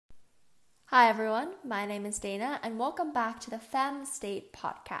Hi everyone, my name is Dana and welcome back to the Fem State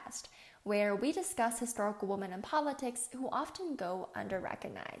podcast, where we discuss historical women in politics who often go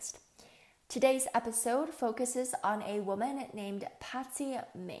under-recognized. Today's episode focuses on a woman named Patsy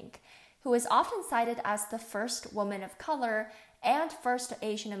Mink, who is often cited as the first woman of color and first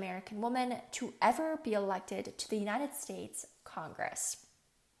Asian American woman to ever be elected to the United States Congress.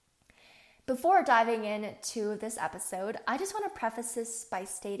 Before diving into this episode, I just want to preface this by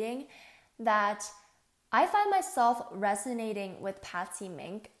stating that I find myself resonating with Patsy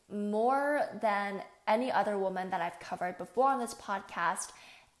Mink more than any other woman that I've covered before on this podcast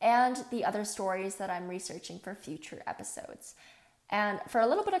and the other stories that I'm researching for future episodes. And for a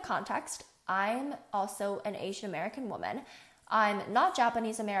little bit of context, I'm also an Asian American woman. I'm not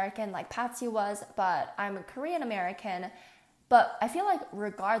Japanese American like Patsy was, but I'm a Korean American. But I feel like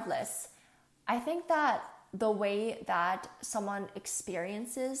regardless, I think that the way that someone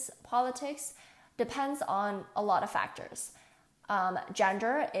experiences politics depends on a lot of factors.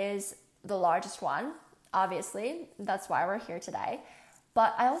 Gender is the largest one, obviously. That's why we're here today.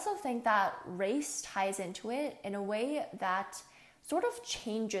 But I also think that race ties into it in a way that sort of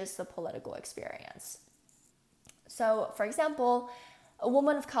changes the political experience. So, for example, a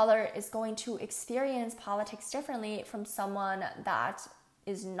woman of color is going to experience politics differently from someone that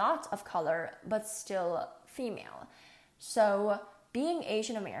is not of color but still female. So being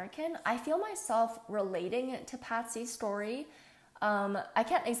Asian American, I feel myself relating to Patsy's story. I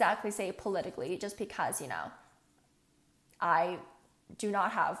can't exactly say politically just because, I do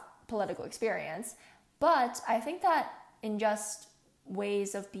not have political experience. But I think that in just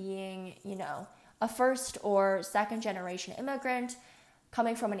ways of being, a first or second generation immigrant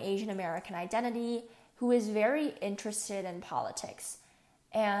coming from an Asian American identity who is very interested in politics.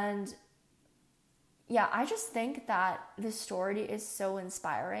 And yeah, I just think that this story is so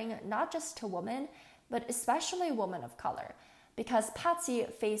inspiring, not just to women, but especially women of color, because Patsy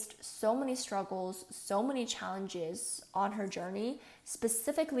faced so many struggles, so many challenges on her journey,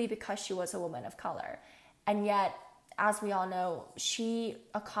 specifically because she was a woman of color. And yet, as we all know, she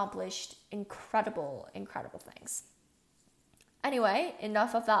accomplished incredible things. Anyway,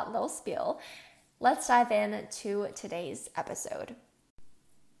 enough of that little spiel. Let's dive into today's episode.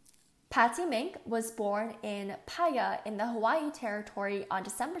 Patsy Mink was born in Paia in the Hawaii Territory on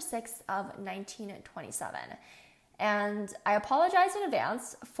December 6th of 1927. And I apologize in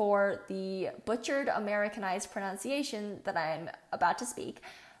advance for the butchered Americanized pronunciation that I'm about to speak,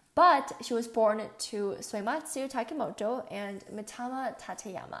 but she was born to Soematsu Takemoto and Mitama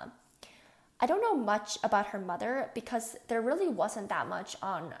Tateyama. I don't know much about her mother because there really wasn't that much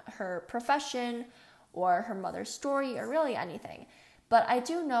on her profession or her mother's story or really anything. But I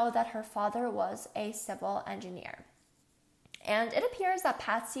do know that her father was a civil engineer. And it appears that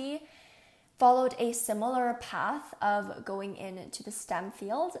Patsy followed a similar path of going into the STEM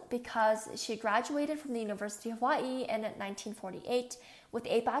field because she graduated from the University of Hawaii in 1948 with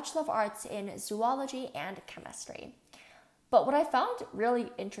a Bachelor of Arts in Zoology and Chemistry. But what I found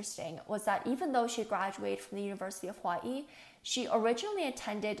really interesting was that even though she graduated from the University of Hawaii, she originally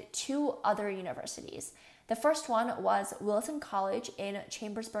attended two other universities. The first one was Wilson College in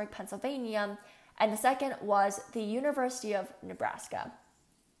Chambersburg, Pennsylvania, and the second was the University of Nebraska.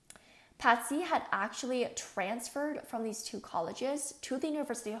 Patsy had actually transferred from these two colleges to the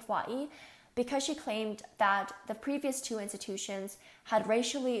University of Hawaii because she claimed that the previous two institutions had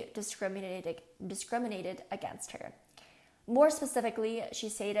racially discriminated against her. More specifically, she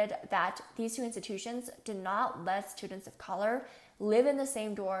stated that these two institutions did not let students of color live in the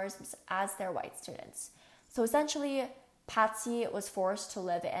same dorms as their white students. So essentially, Patsy was forced to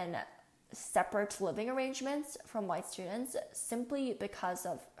live in separate living arrangements from white students simply because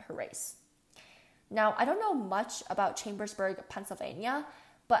of her race. Now, I don't know much about Chambersburg, Pennsylvania,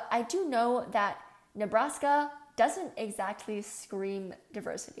 but I do know that Nebraska doesn't exactly scream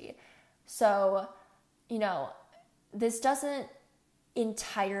diversity. So, this doesn't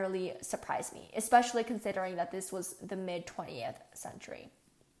entirely surprise me, especially considering that this was the mid-20th century.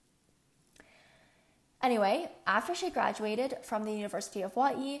 Anyway, after she graduated from the University of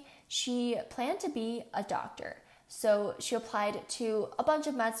Hawaii, she planned to be a doctor. So she applied to a bunch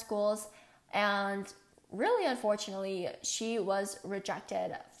of med schools, and really unfortunately, she was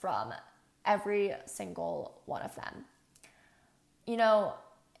rejected from every single one of them.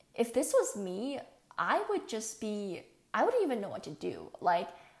 If this was me, I wouldn't even know what to do. Like,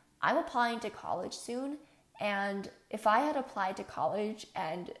 I'm applying to college soon, and if I had applied to college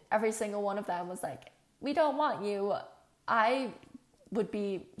and every single one of them was like, we don't want you, I would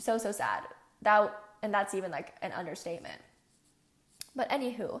be so sad. And that's even like an understatement. But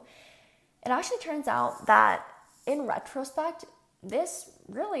anywho, It actually turns out that in retrospect, this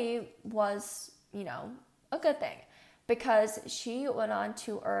really was, a good thing, because she went on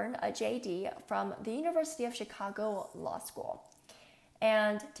to earn a JD from the University of Chicago Law School.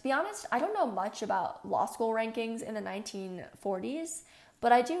 And to be honest, I don't know much about law school rankings in the 1940s,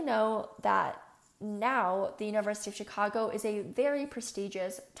 but I do know that now the University of Chicago is a very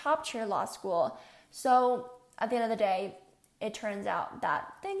prestigious top-tier law school. So at the end of the day, it turns out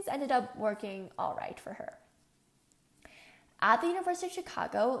that things ended up working all right for her. At the University of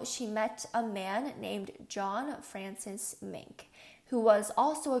Chicago, she met a man named John Francis Mink, who was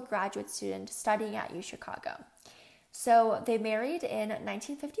also a graduate student studying at UChicago. So they married in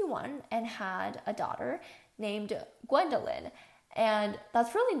 1951 and had a daughter named Gwendolyn. And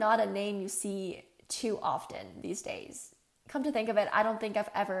that's really not a name you see too often these days. Come to think of it, I don't think I've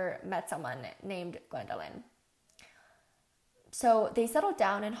ever met someone named Gwendolyn. So they settled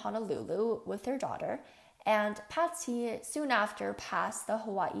down in Honolulu with their daughter, and Patsy soon after passed the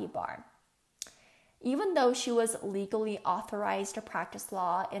Hawaii bar. Even though she was legally authorized to practice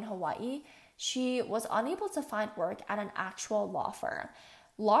law in Hawaii, she was unable to find work at an actual law firm,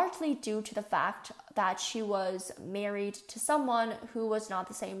 largely due to the fact that she was married to someone who was not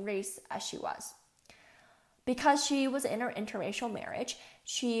the same race as she was. Because she was in her interracial marriage,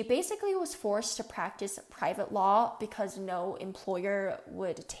 she basically was forced to practice private law because no employer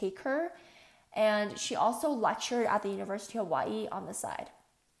would take her, and she also lectured at the University of Hawaii on the side.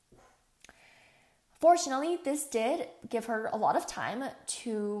 Fortunately, this did give her a lot of time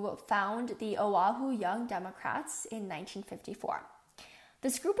to found the Oahu Young Democrats in 1954.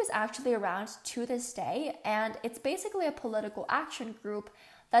 This group is actually around to this day, and it's basically a political action group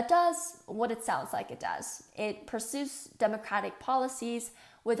that does what it sounds like it does. It pursues democratic policies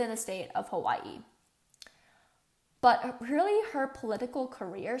within the state of Hawaii. But really, her political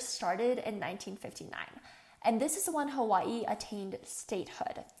career started in 1959, and this is when Hawaii attained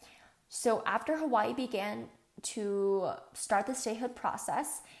statehood. So after Hawaii began to start the statehood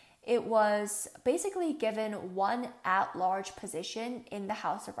process, it was basically given one at-large position in the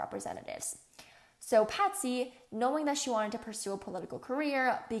House of Representatives. So Patsy, knowing that she wanted to pursue a political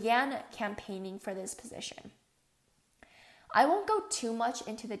career, began campaigning for this position. I won't go too much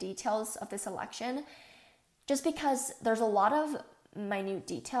into the details of this election, just because there's a lot of minute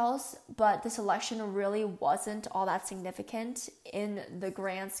details, but this election really wasn't all that significant in the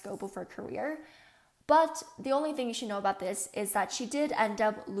grand scope of her career. But the only thing you should know about this is that she did end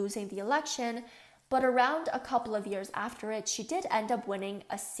up losing the election, but around a couple of years after it, she did end up winning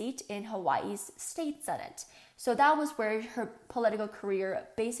a seat in Hawaii's state senate. So that was where her political career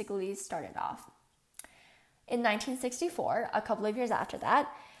basically started off. In 1964, a couple of years after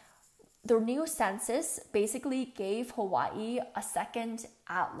that, the new census basically gave Hawaii a second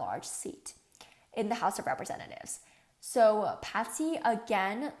at-large seat in the House of Representatives. So Patsy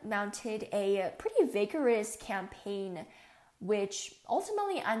again mounted a pretty vigorous campaign, which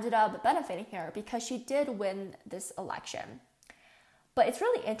ultimately ended up benefiting her because she did win this election. But it's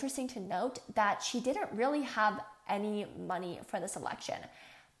really interesting to note that she didn't really have any money for this election.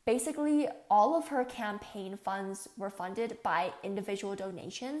 Basically, all of her campaign funds were funded by individual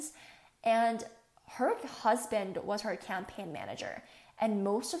donations, and her husband was her campaign manager, and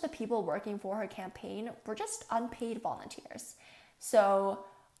most of the people working for her campaign were just unpaid volunteers. So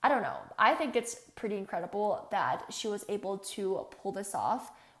I don't know. I think it's pretty incredible that she was able to pull this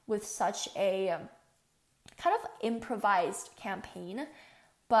off with such a kind of improvised campaign.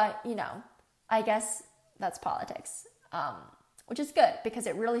 But, I guess that's politics, which is good because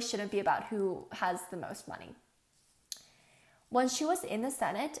it really shouldn't be about who has the most money. When she was in the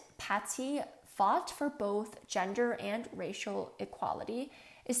Senate, Patsy fought for both gender and racial equality,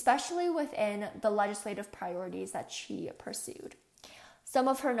 especially within the legislative priorities that she pursued. Some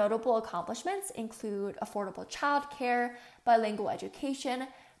of her notable accomplishments include affordable childcare, bilingual education,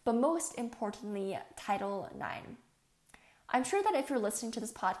 but most importantly, Title IX. I'm sure that if you're listening to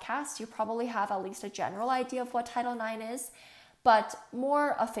this podcast, you probably have at least a general idea of what Title IX is, but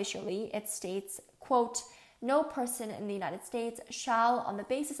more officially, it states, quote, "No person in the United States shall, on the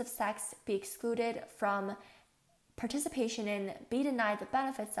basis of sex, be excluded from participation in, be denied the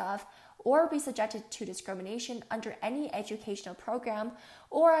benefits of, or be subjected to discrimination under any educational program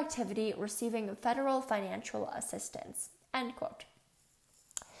or activity receiving federal financial assistance," end quote.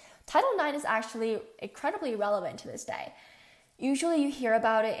 Title IX is actually incredibly relevant to this day. Usually you hear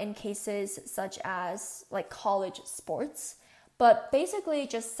about it in cases such as like college sports, but basically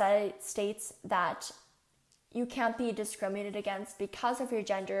it just states that you can't be discriminated against because of your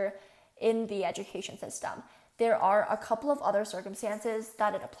gender in the education system. there are a couple of other circumstances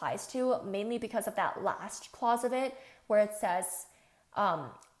that it applies to, mainly because of that last clause of it, where it says,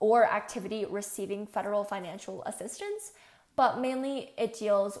 or activity receiving federal financial assistance, but mainly it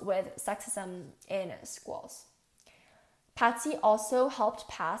deals with sexism in schools. Patsy also helped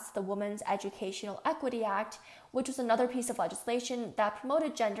pass the Women's Educational Equity Act, which was another piece of legislation that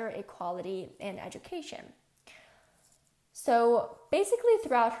promoted gender equality in education. So basically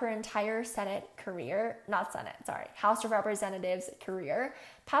throughout her entire House of Representatives career,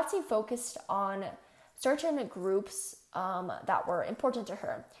 Patsy focused on certain groups that were important to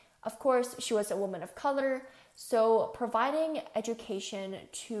her. Of course, she was a woman of color, so providing education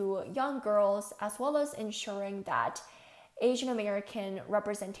to young girls as well as ensuring that Asian American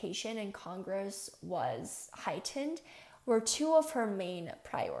representation in Congress was heightened were two of her main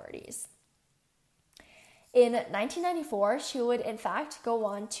priorities. In 1994, she would in fact go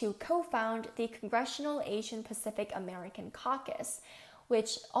on to co-found the Congressional Asian Pacific American Caucus,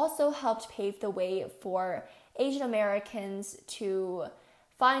 which also helped pave the way for Asian Americans to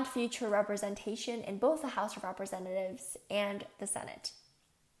find future representation in both the House of Representatives and the Senate.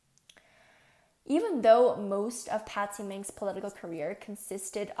 Even though most of Patsy Mink's political career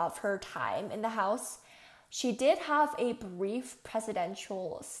consisted of her time in the House, she did have a brief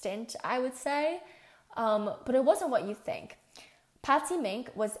presidential stint, I would say, but it wasn't what you think. Patsy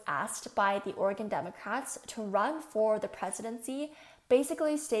Mink was asked by the Oregon Democrats to run for the presidency,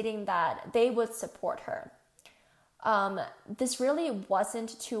 basically stating that they would support her. This really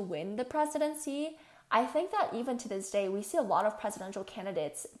wasn't to win the presidency. I think that even to this day, we see a lot of presidential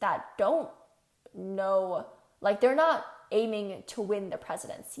candidates that don't know, like they're not aiming to win the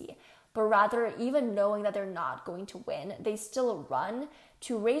presidency, but rather even knowing that they're not going to win, they still run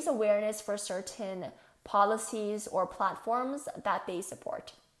to raise awareness for certain policies or platforms that they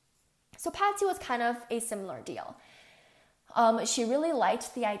support. So Patsy was kind of a similar deal. She really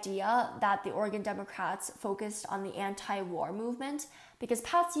liked the idea that the Oregon Democrats focused on the anti-war movement because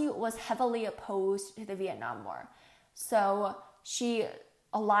Patsy was heavily opposed to the Vietnam War. So she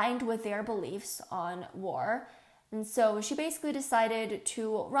aligned with their beliefs on war, and so she basically decided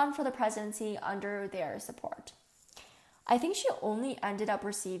to run for the presidency under their support. I think she only ended up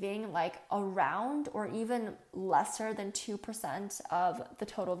receiving like around or even lesser than 2% of the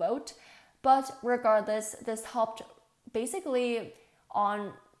total vote, but regardless, this helped basically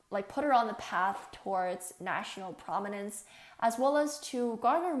put her on the path towards national prominence, as well as to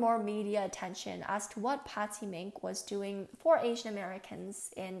garner more media attention as to what Patsy Mink was doing for Asian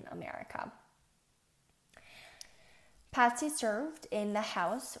Americans in America. Patsy served in the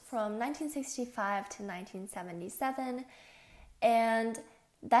House from 1965 to 1977, and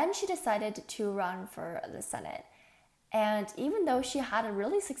then she decided to run for the Senate. And even though she had a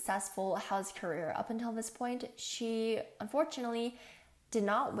really successful House career up until this point, she unfortunately did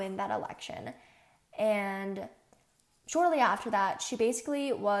not win that election. And shortly after that, she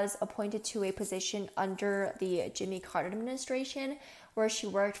basically was appointed to a position under the Jimmy Carter administration, where she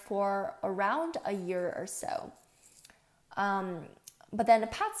worked for around a year or so. But then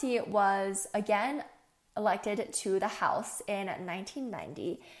Patsy was again elected to the House in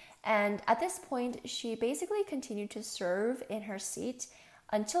 1990. And at this point, she basically continued to serve in her seat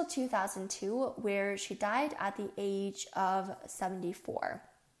until 2002, where she died at the age of 74.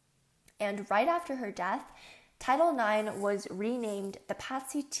 And right after her death, Title IX was renamed the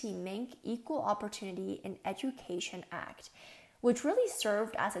Patsy T. Mink Equal Opportunity in Education Act, which really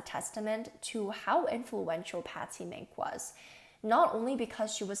served as a testament to how influential Patsy Mink was, not only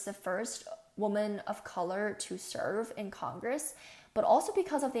because she was the first woman of color to serve in Congress, but also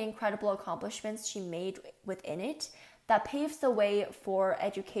because of the incredible accomplishments she made within it that paves the way for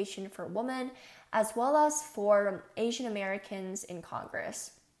education for women, as well as for Asian Americans in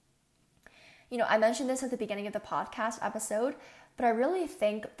Congress. You know, I mentioned this at the beginning of the podcast episode, but I really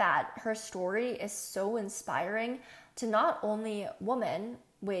think that her story is so inspiring to not only women,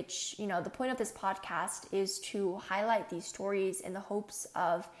 which, you know, the point of this podcast is to highlight these stories in the hopes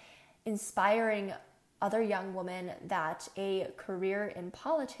of inspiring other young women that a career in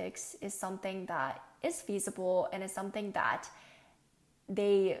politics is something that is feasible and is something that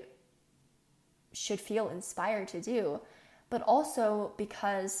they should feel inspired to do, but also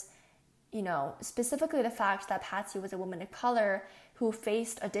because, you know, specifically the fact that Patsy was a woman of color who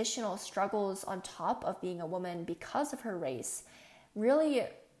faced additional struggles on top of being a woman because of her race really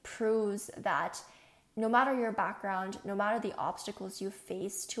proves that no matter your background, no matter the obstacles you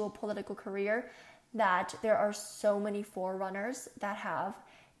face to a political career, that there are so many forerunners that have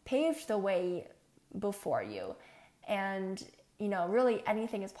paved the way before you. And, really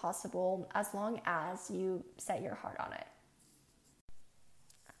anything is possible as long as you set your heart on it.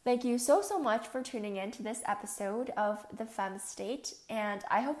 Thank you so much for tuning in to this episode of The Femme State, and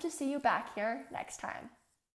I hope to see you back here next time.